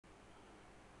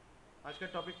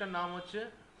আজকের টপিকটার নাম হচ্ছে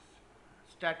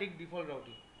স্ট্যাটিক ডিফল্ট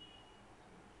রাউটিং।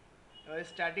 এবার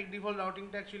স্ট্যাটিক ডিফল্ট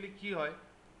রাউটিংটা অ্যাকচুয়ালি কী হয়,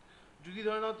 যদি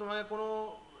ধরে নাও তোমাকে কোনো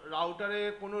রাউটারে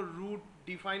কোনো রুট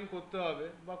ডিফাইন করতে হবে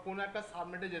বা কোনো একটা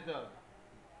সাবনেটে যেতে হবে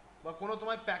বা কোনো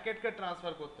তোমার প্যাকেটকে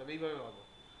ট্রান্সফার করতে হবে, এইভাবে ভাবো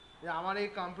যে আমার এই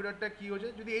কম্পিউটারটা কী হচ্ছে।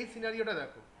 যদি এই সিনারিওটা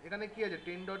দেখো, এখানে কী আছে,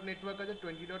 10 ডট নেটওয়ার্ক আছে,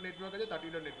 20 ডট নেটওয়ার্ক আছে, 30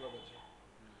 ডট নেটওয়ার্ক আছে,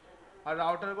 আর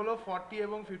রাউটারগুলো 40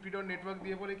 এবং 50 ডট নেটওয়ার্ক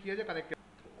দিয়ে পরে কী আছে, কানেক্টেড।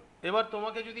 এবার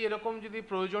তোমাকে যদি এরকম যদি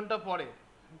প্রয়োজনটা পড়ে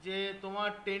যে তোমার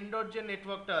 10 ডট যে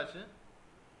নেটওয়ার্কটা আছে,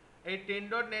 এই 10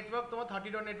 ডট নেটওয়ার্ক তোমার 30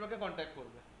 ডট নেটওয়ার্কে কন্ট্যাক্ট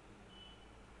করবে,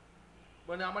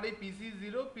 মানে আমার এই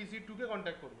PC0 PC2কে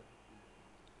কন্ট্যাক্ট করবে।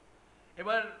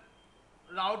 এবার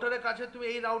রাউটারের কাছে তুমি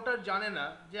এই রাউটার জানে না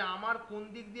যে আমার কোন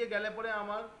দিক দিয়ে গেলে পরে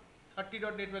আমার 30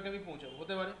 ডট নেটওয়ার্কে আমি পৌঁছাবো,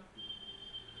 হতে পারে।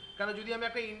 কারণ যদি আমি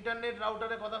একটা ইন্টারনেট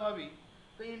রাউটারের কথা ভাবি,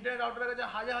 তো ইন্টারনেট রাউটারের কাছে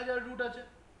হাজার হাজার রুট আছে।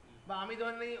 বা আমি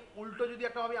ধরেন এই উল্টো যদি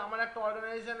একটা ভাবি, আমার একটা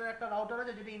অর্গানাইজেশনের একটা রাউটার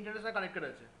আছে যেটি ইন্টারনেটের সাথে কানেক্টেড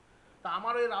আছে, তা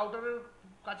আমার ওই রাউটারের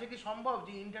কাছে কি সম্ভব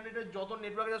যে ইন্টারনেটের যত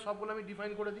নেটওয়ার্ক আছে সবগুলো আমি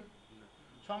ডিফাইন করে দিই?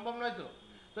 সম্ভব নয় তো।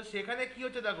 তো সেখানে কি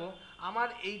হচ্ছে দেখো, আমার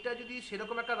এইটা যদি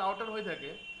সেরকম একটা রাউটার হয়ে থাকে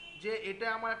যে এটা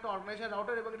আমার একটা অর্গানাইজেশন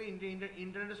রাউটার এবং এটা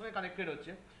ইন্টারনেটের সঙ্গে কানেক্টেড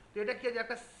হচ্ছে, তো এটা কি আছে,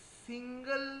 একটা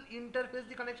সিঙ্গেল ইন্টারফেস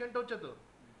দিয়ে কানেকশনটা হচ্ছে। তো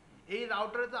এই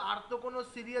রাউটারে তো আর তো কোনো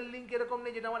সিরিয়াল লিঙ্ক এরকম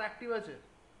নেই যেটা আমার অ্যাক্টিভ আছে,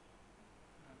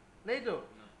 নেই তো।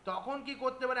 তখন কি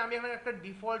করতে পারি, আমি এখানে একটা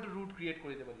ডিফল্ট রুট ক্রিয়েট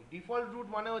করে দিতে পারি। ডিফল্ট রুট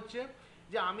মানে হচ্ছে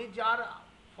যে আমি যার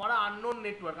ফর আননোন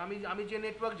নেটওয়ার্ক, আমি যে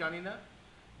নেটওয়ার্ক জানি না,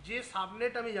 যে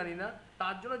সাবনেট আমি জানি না,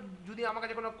 তার জন্য যদি আমার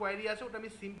কাছে কোনো কোয়ারি আসে, ওটা আমি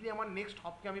সিম্পলি আমার নেক্সট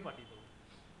হপকে আমি পাঠিয়ে দেবো।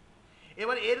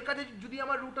 এবার এর কাছে যদি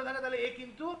আমার রুটটা থাকে, তাহলে এ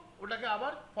কিন্তু ওটাকে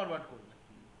আবার ফরওয়ার্ড করবে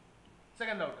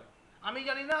সেকেন্ড রাউটার। আমি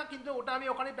জানি না, কিন্তু ওটা আমি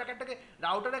ওখানে প্যাকেটটাকে,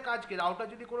 রাউটারের কাজ কি,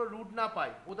 রাউটার যদি কোনো রুট না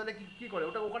পায় ও তাহলে কী করে,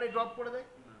 ওটা ওখানে ড্রপ করে দেয়।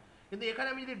 কিন্তু এখানে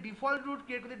আমি যদি ডিফল্ট রুট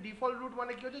ক্রিয়েট করি, ডিফল্ট রুট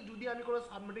মানে কী হচ্ছে, যদি আমি কোনো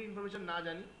সাবনেটের ইনফরমেশন না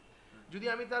জানি, যদি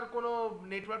আমি তার কোনো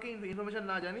নেটওয়ার্কিং ইনফরমেশন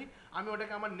না জানি, আমি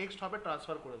ওটাকে আমার নেক্সট হপে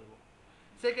ট্রান্সফার করে দেবো।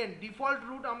 সেকেন্ড, ডিফল্ট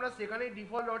রুট আমরা সেখানেই,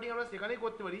 ডিফল্ট রাউটিং আমরা সেখানেই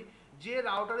করতে পারি যে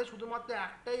রাউটারে শুধুমাত্র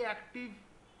একটাই অ্যাক্টিভ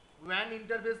ওয়্যান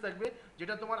ইন্টারফেস থাকবে,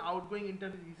 যেটা তোমার আউটগোয়িং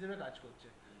ইন্টারফেস হিসেবে কাজ করছে।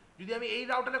 যদি আমি এই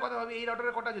রাউটারের কথা ভাবি, এই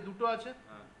রাউটারের কটা আছে, দুটো আছে,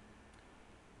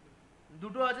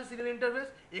 দুটো আছে সিরিয়াল ইন্টারফেস।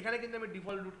 এখানে কিন্তু আমি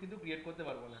ডিফল্ট রুট কিন্তু ক্রিয়েট করতে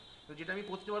পারবো না। তো যেটা আমি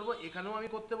করতে পারবো, এখানেও আমি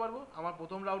করতে পারবো আমার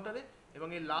প্রথম রাউটারে, এবং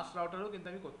এই লাস্ট রাউটারেও কিন্তু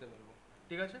আমি করতে পারবো।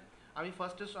 ঠিক আছে, আমি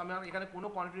ফার্স্টে আমার এখানে কোনো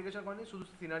কনফিগারেশন করিনি, শুধু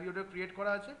সিনারিওটা ক্রিয়েট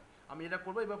করা আছে। আমি এটা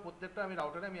করবো, এবার প্রত্যেকটা আমি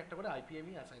রাউটারে আমি একটা করে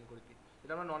আইপিএমই অ্যাসাইন করে দিই,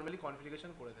 এটা আমরা নর্মালি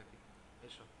কনফিগারেশন করে থাকি।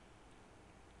 এসব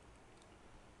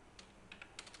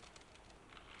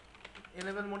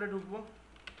এনেবল মোডে ঢুকবো,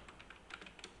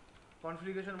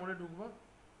 কনফিগারেশন মোডে ঢুকবো।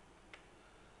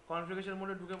 কনফিগারেশন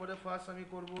মোডে ঢুকে পরে ফার্স্ট আমি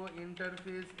করব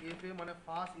ইন্টারফেস এফএ, মানে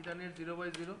ফার্স্ট ইথারনেট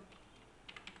 0/0,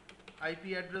 আইপি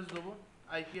অ্যাড্রেস দেবো।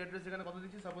 আইপি অ্যাড্রেস এখানে কত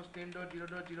দিচ্ছি, সাপোজ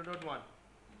 10.0.0.1,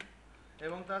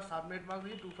 এবং তার সাবনেট মার্ক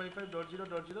দিচ্ছি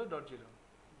 255.0.0.0।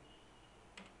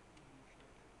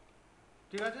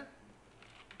 ঠিক আছে,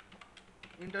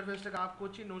 ইন্টারফেসটাকে আপ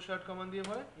করছি নো শর্ট কমান্ড দিয়ে,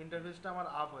 পরে ইন্টারফেসটা আমার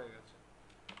আপ হয়ে গেছে।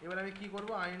 এবার আমি কি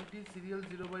করবো, আইএনটি সিরিয়াল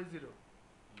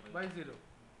 0/0/0,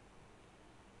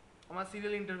 আমার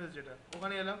সিরিয়াল ইন্টারফেস যেটা,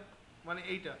 ওখানে এলাম, মানে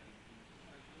এইটা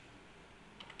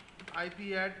আইপি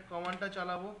অ্যাড কমান্ডটা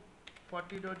চালাবো,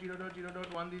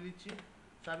 40.0.0.1 দিয়ে দিচ্ছি,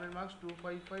 সাবনেট মার্কস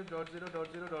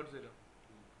 255.0.0.0।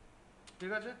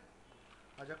 ঠিক আছে,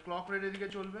 আচ্ছা ক্লক রেট এদিকে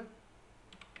চলবে,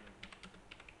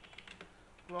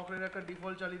 ক্লক রেট একটা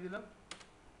ডিফল্ট চালিয়ে দিলাম।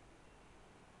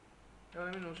 এবার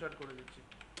আমি নো শর্ট করে দিচ্ছি।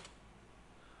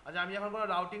 আচ্ছা, আমি এখন কোনো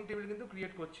রাউটিং টেবিল কিন্তু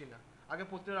ক্রিয়েট করছি না, আগে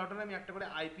প্রত্যেক রাউটারে আমি একটা করে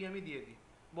আইপি আমি দিয়ে দিই।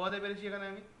 বোঝাতে পেরেছি? এখানে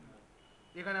আমি,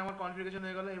 এখানে আমার কনফিগারেশন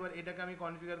হয়ে গেল। এবার এটাকে আমি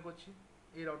কনফিগার করছি,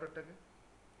 এই রাউটারটাকে।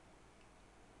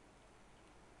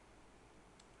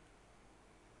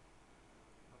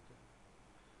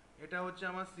 এটা হচ্ছে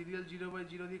আমার সিরিয়াল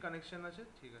 0/0 দিয়ে কানেকশন আছে।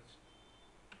 ঠিক আছে,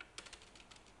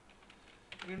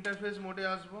 ইন্টারফেস মোডে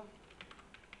আসবো,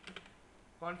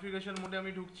 কনফিগারেশন মোডে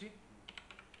আমি ঢুকছি,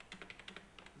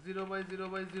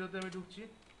 0/0/0তে আমি ঢুকছি।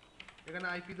 এখানে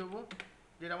আইপি দেবো,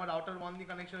 যেটা আমার রাউটার 1 দিয়ে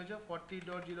কানেকশন হয়েছে,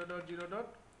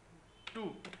 40.0.0.2,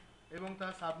 এবং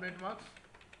তার সাবনেট মার্কস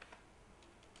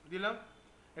দিলাম।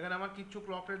 এখানে আমার কিচ্ছু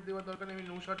ক্লক রেট দেওয়ার দরকার নেই, আমি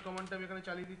নো শর্ট কমান্ডটা আমি এখানে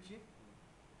চালিয়ে দিচ্ছি।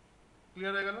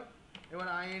 ক্লিয়ার হয়ে গেল। এবার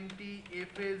আইএনটি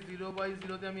এফএ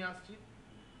 0/0তে আমি আসছি।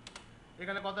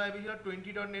 এখানে কত আইপি ছিল,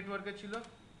 20 ডট নেটওয়ার্কে ছিল,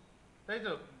 তাই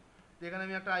তো। এখানে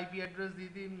আমি একটা আইপি অ্যাড্রেস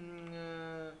দিয়ে দিই,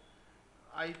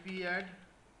 আইপি অ্যাড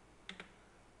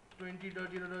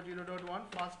 20.0.0.1,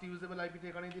 ফার্স্ট ইউজেবল আইপিতে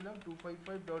এখানেই দিলাম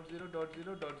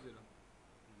 255.0.0.0।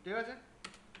 ঠিক আছে,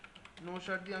 নো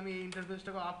শর্ট দিয়ে আমি এই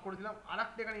ইন্টারফেসটাকে আপ করে দিলাম। আর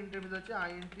একটা এখানে ইন্টারফেস আছে,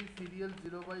 আইএনটি সিরিয়াল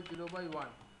 0/0/1,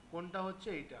 কোনটা হচ্ছে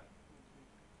এইটা,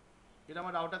 এটা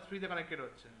আমার রাউটার 3 তে কানেক্টেড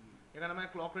হচ্ছে। এখানে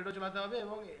আমার ক্লক রেটও চালাতে হবে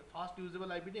এবং ফার্স্ট ইউজেবল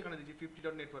আইপিটি এখানে দিচ্ছি 50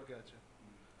 ডট নেটওয়ার্কে আছে।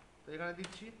 তো এখানে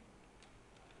দিচ্ছি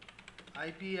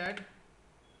আইপি অ্যাড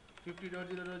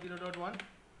 50.0.0.1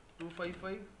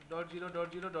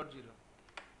 255.0.0.0,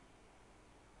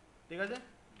 ঠিক আছে।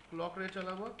 ক্লক রেট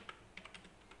চালাবো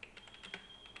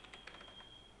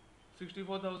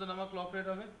 64,000 আমার ক্লক রেট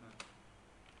হবে।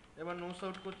 এবার নোস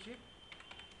আউট করছি।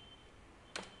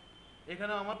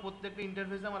 এখানে আমার প্রত্যেকটা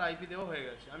ইন্টারফেসে আমার আইপি দেওয়া হয়ে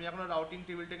গেছে, আমি এখনো রাউটিং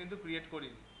টেবিলটা কিন্তু ক্রিয়েট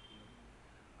করিনি।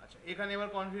 আচ্ছা, এখানে এবার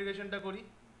কনফিগারেশনটা করি।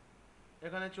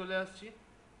 এখানে চলে আসছি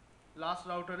লাস্ট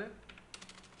রাউটারে,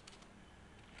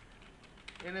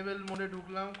 এনেবল মোডে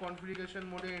ঢুকলাম, কনফিগারেশন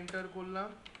মোডে এন্টার করলাম।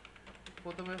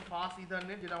 প্রথমে ফাস্ট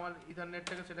ইথারনেট, যেটা আমার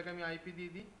ইথারনেটটাকে সেটাকে আমি আইপি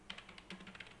দিয়ে দিই।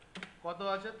 কত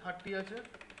আছে? 30 আছে,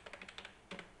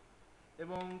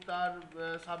 এবং তার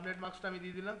সাবনেট মার্কসটা আমি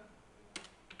দিয়ে দিলাম।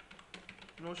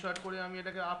 নো শার্ট করে আমি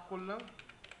এটাকে আপ করলাম,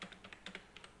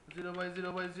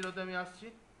 0/0/0 তে আমি আসছি।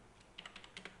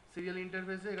 সিরিয়াল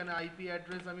ইন্টারফেসে এখানে আইপি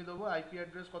অ্যাড্রেস আমি দেবো। আইপি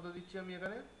অ্যাড্রেস কত দিচ্ছি আমি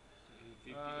এখানে?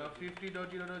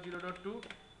 50.0.0.2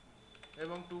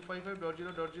 এবং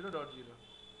 255.0.0.0,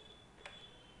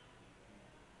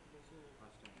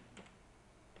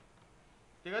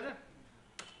 ঠিক আছে।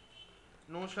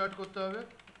 নো শার্ট করতে হবে।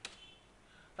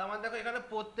 তার মানে দেখো এখানে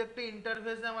প্রত্যেকটা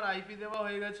ইন্টারফেসে আমার আইপি দেওয়া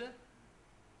হয়ে গেছে,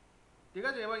 ঠিক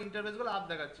আছে। এবার ইন্টারফেসগুলো আপ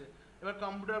দেখাচ্ছে। এবার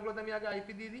কম্পিউটারগুলোতে আমি আগে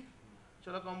আইপি দিয়ে দিই।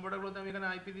 চলো কম্পিউটারগুলোতে আমি এখানে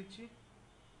আইপি দিচ্ছি।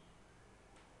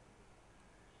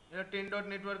 এটা 10 ডট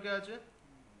নেটওয়ার্কে আছে,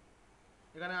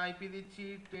 এখানে আইপি দিচ্ছি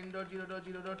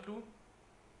 10.0.0.2।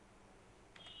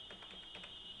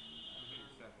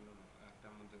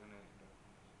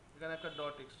 এখানে একটা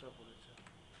ডট এক্সট্রা পড়েছে,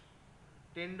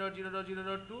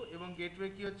 10.0.0.2, এবং গেটওয়ে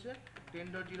কি হচ্ছে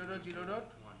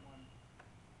 10.0.0.1,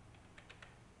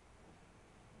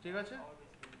 ঠিক আছে।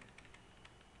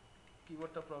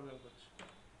 কিবোর্ডটা প্রবলেম করছে,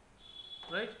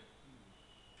 রাইট।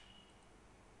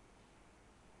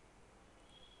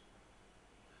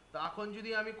 তো এখন যদি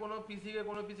আমি কোনো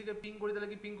পিসিকে পিং করি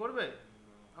তাহলে কি পিং করবে?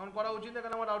 এখন করা উচিত না,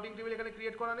 কারণ আমার রাউটিং টেবিল এখানে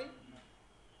ক্রিয়েট করা নেই।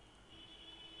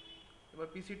 এবার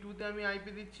পিসি 2 তে আমি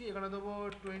আইপি দিচ্ছি, এখানে দেবো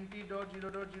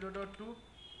 20.0.0.2,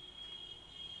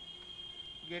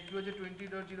 গেটওয়ে হচ্ছে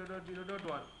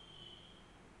 20.0.0.1।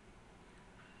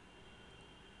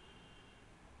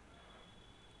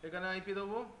 এখানে আইপি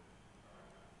দেবো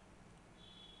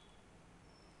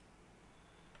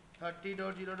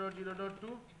 30.0.0.2,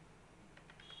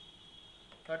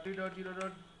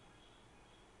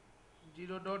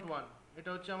 30.0.0.1, এটা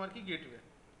হচ্ছে আমার কি গেটওয়ে।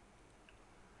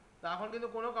 তা এখন কিন্তু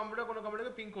কোনো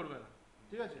কম্পিউটারকে পিং করবে না,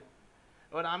 ঠিক আছে।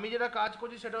 এবার আমি যেটা কাজ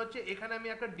করছি সেটা হচ্ছে এখানে আমি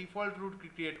একটা ডিফল্ট রুট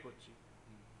ক্রিয়েট করছি।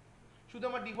 শুধু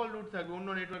আমার ডিফল্ট রুট থাকবে অন্য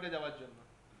নেটওয়ার্কে যাওয়ার জন্য।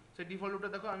 সেই ডিফল্ট রুটটা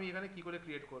দেখো আমি এখানে কি করে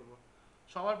ক্রিয়েট করব।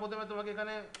 সবার প্রথমে তোমাকে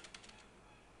এখানে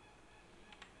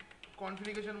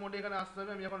কনফিগারেশন মোডে এখানে আসতে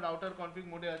হবে। আমি এখন রাউটার কনফিগ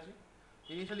মোডে আছি।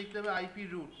 জিনিসটা লিখতে হবে আইপি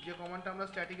রুট, যে কমান্ডটা আমরা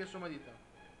স্ট্যাটিকের সময় দিতাম।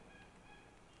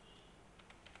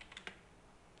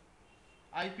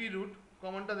 আইপি রুট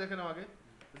কমান্ডটা দেখে নাও আগে।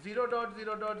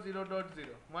 0.0.0.0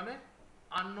 মানে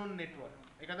আননোন নেটওয়ার্ক।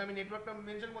 এখানে আমি নেটওয়ার্কটা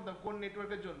মেনশন করতাম কোন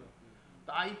নেটওয়ার্কের জন্য।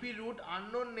 তো আইপি রুট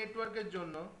আননোন নেটওয়ার্কের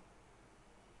জন্য,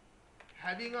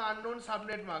 having a unknown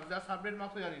subnet marks, যার সাবনেট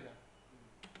মার্কসও জানি না,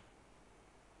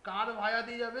 কার ভায়া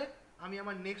দিয়ে যাবে, আমি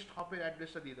আমার নেক্সট হপের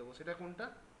অ্যাড্রেসটা দিয়ে দেবো। সেটা কোনটা?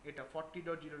 এটা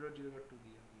 40.0.0.2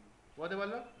 দিয়ে যাবে। বলতে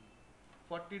পারলাম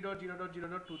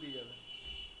 40.0.0.2 দিয়ে যাবে।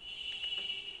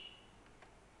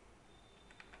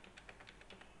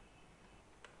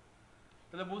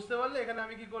 তাহলে বুঝতে পারলে এখানে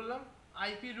আমি কি করলাম,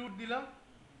 আইপি রুট দিলাম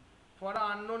for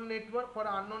unknown network, for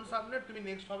unknown subnet, তুমি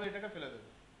নেক্সট হবে এটাকে ফেলে দেবে।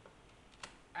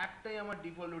 একটাই আমার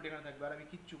ডিফল্ট রুট এখানে থাকবে, আর আমি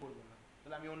কিচ্ছু করবো না।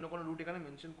 তাহলে আমি অন্য কোনো রুট এখানে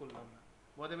মেনশন করলাম না।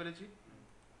 বুঝতে পেরেছি?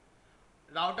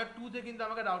 রাউটার 2 তে কিন্তু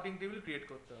আমাকে রাউটিং টেবিল ক্রিয়েট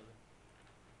করতে হবে।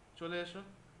 চলে এসো।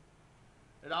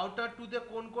 রাউটার 2 তে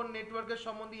কোন কোন নেটওয়ার্কের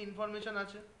সম্বন্ধে ইনফরমেশন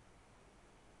আছে,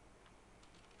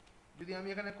 যদি আমি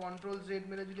এখানে কন্ট্রোল জেড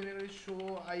মেরে যদি আমি শো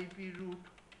আইপি রুট,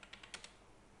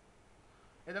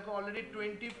 এ দেখো অলরেডি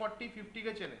 20, 40, 50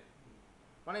 কে চেনে,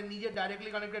 মানে নিজে ডাইরেক্টলি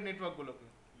কানেক্টেড নেটওয়ার্কগুলোকে।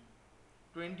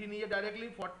 20 নিজে ডাইরেক্টলি,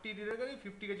 40 ডিরেক্টলি,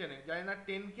 50 কে চেনে, জানি না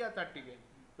 10 কে আর 30 কে।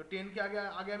 তো 10 কে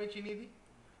আগে আমি চিনিয়ে দিই।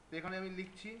 তো এখানে আমি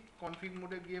লিখছি কনফিগ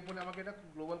মোডে গিয়ে পরে আমাকে এটা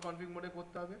গ্লোবাল কনফিগ মোডে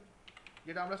করতে হবে,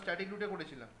 যেটা আমরা স্ট্যাটিক রুটে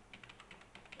করেছিলাম।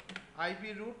 আইপি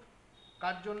রুট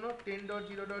কার জন্য?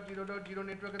 10.0.0.0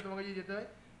 নেটওয়ার্কে তোমাকে যদি যেতে হয়,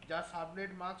 যার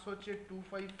সাবনেট মার্কস হচ্ছে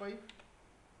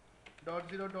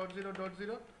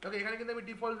 255.0.0.0। দেখো এখানে কিন্তু আমি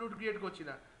ডিফল্ট রুট ক্রিয়েট করছি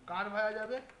না, কার ভায়া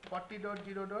যাবে?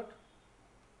 40.0.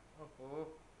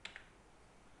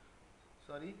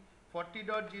 সরি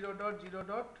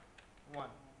 40.0.0.1।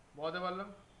 বলতে পারলাম?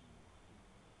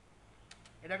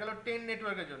 এটা গেল 10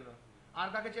 নেটওয়ার্কের জন্য। আর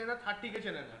কাকে চেনে না? 30 কে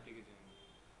চেনে না।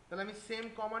 তাহলে আমি সেম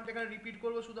কমান্ড এখানে রিপিট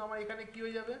করবো, শুধু আমার এখানে কি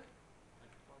হয়ে যাবে,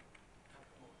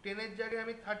 10 এর জায়গায়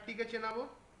আমি 30 কে চেনাবো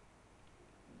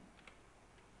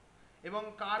এবং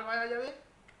কার ভায়া যাবে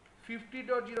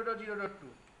 50.0.0.2।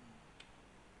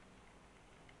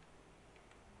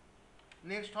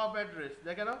 নেক্সট হপ অ্যাড্রেস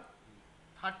দেখে নাও,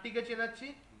 30 কে চেনাচ্ছি,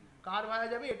 কার ভায়া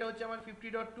যাবে, এটা হচ্ছে আমার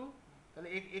 50.2। তাহলে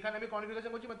এখানে আমি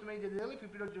কনফিগারেশন করছি, তুমি যেতে যাবে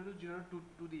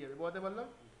 50.0.0.2 দিয়ে যাবে। বোঝাতে পারলাম?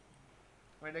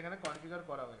 এটা এখানে কনফিগার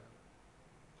করা হয়ে গেল।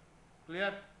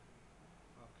 ক্লিয়ার?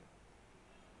 ওকে।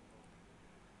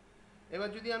 এবার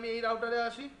যদি আমি এই রাউটারে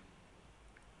আসি,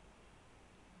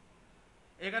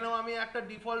 এখানেও আমি একটা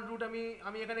ডিফল্ট রুট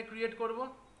আমি এখানে ক্রিয়েট করব।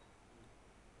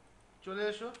 চলে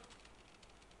এসো,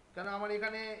 কেন আমার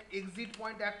এখানে এক্সিট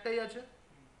পয়েন্ট একটাই আছে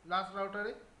লাস্ট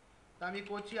রাউটারে। তা আমি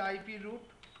করছি IP root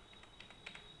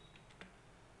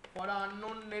for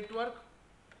unknown network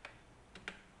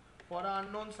for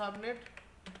unknown subnet,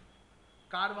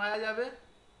 কার ভায়া যাবে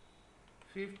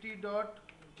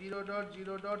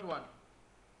 50.0.0.1।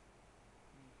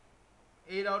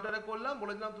 এই রাউটারে করলাম,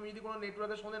 বলে দিলাম তুমি যদি কোনো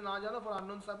নেটওয়ার্কের সঙ্গে না জানো ফর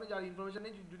আননোন সাবনেট, যার ইনফরমেশন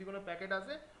নেই, যদি কোনো প্যাকেট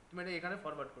আসে তুমি এটা এখানে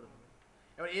ফরওয়ার্ড করে দেবে।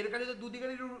 এবার এর কাছে তো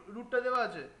দুদিকেরই রুটটা দেওয়া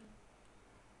আছে,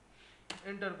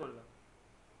 এন্টার করলাম।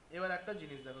 এবার একটা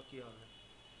জিনিস দেখো কি হবে,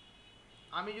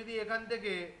 আমি যদি এখান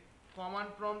থেকে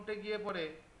কমান্ড প্রম্পটে গিয়ে পরে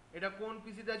এটা কোন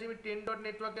পিসিতে আছে, আমি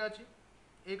 10.নেটওয়ার্কে আছি,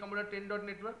 এই কম্পিউটার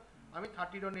 10.নেটওয়ার্ক, আমি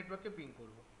 30.নেটওয়ার্কে পিং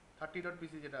করব।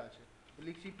 30.pc যেটা আছে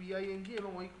লিখছি PING,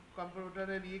 এবং ওই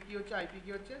কম্পিউটারের ইয়ে কি হচ্ছে, আইপি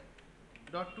কি হচ্ছে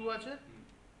 .2 আছে।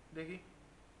 দেখি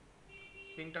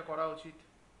পিংটা করা উচিত,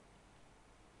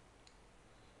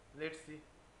 লেটস সি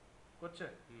করছে,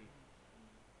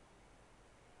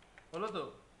 হলো তো?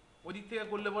 ওদিক থেকে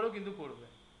করলে পরেও কিন্তু করবে,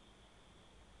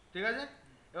 ঠিক আছে?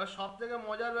 এবার সব থেকে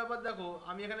মজার ব্যাপার দেখো,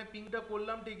 আমি এখানে পিংটা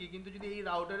করলাম ঠিকই, কিন্তু যদি এই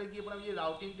রাউটারে গিয়ে পরে আমি যে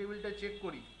রাউটিং টেবিলটা চেক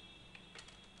করি,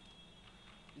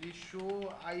 যদি শো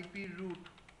আইপি রুট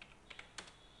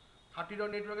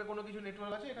 30.নেটওয়ার্কে কোনো কিছু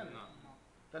নেটওয়ার্ক আছে এখানে না,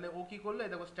 তাহলে ও কি করলে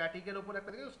দেখো স্ট্যাটিকের ওপর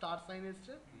একটা দেখো স্টার সাইন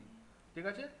এসছে, ঠিক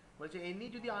আছে? বলছে এনি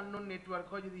যদি আননোন নেটওয়ার্ক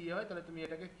হয়, যদি ইয়ে হয়, তাহলে তুমি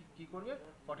এটাকে কি করবে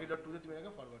 40.2 তে তুমি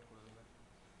এটাকে ফরওয়ার্ড করে দেবে।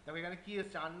 দেখো এখানে কি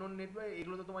এসছে, আননোন নেটওয়ার্ক,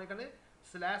 এগুলো তো তোমার এখানে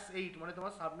 /8 মানে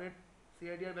তোমার সাবনেট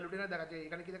সিআইডিআর ভ্যালুটা এখানে দেখাচ্ছে,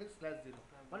 এখানে কি দেখাচ্ছে /0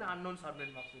 মানে আননোন সাবনেট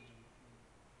মার্কসের জন্য।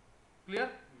 ক্লিয়ার?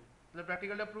 তাহলে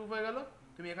প্র্যাকটিক্যালটা প্রুফ হয়ে গেল।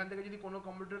 তুমি এখান থেকে যদি কোনো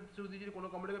কম্পিউটার থ্রু দিয়ে যদি কোনো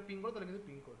কম্পিউটারকে পিং করো, তাহলে কিন্তু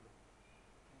পিং করবে।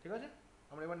 ঠিক আছে?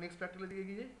 আমরা এবার নেক্সট প্র্যাকটিক্যালের দিকে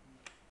গিয়ে যাই।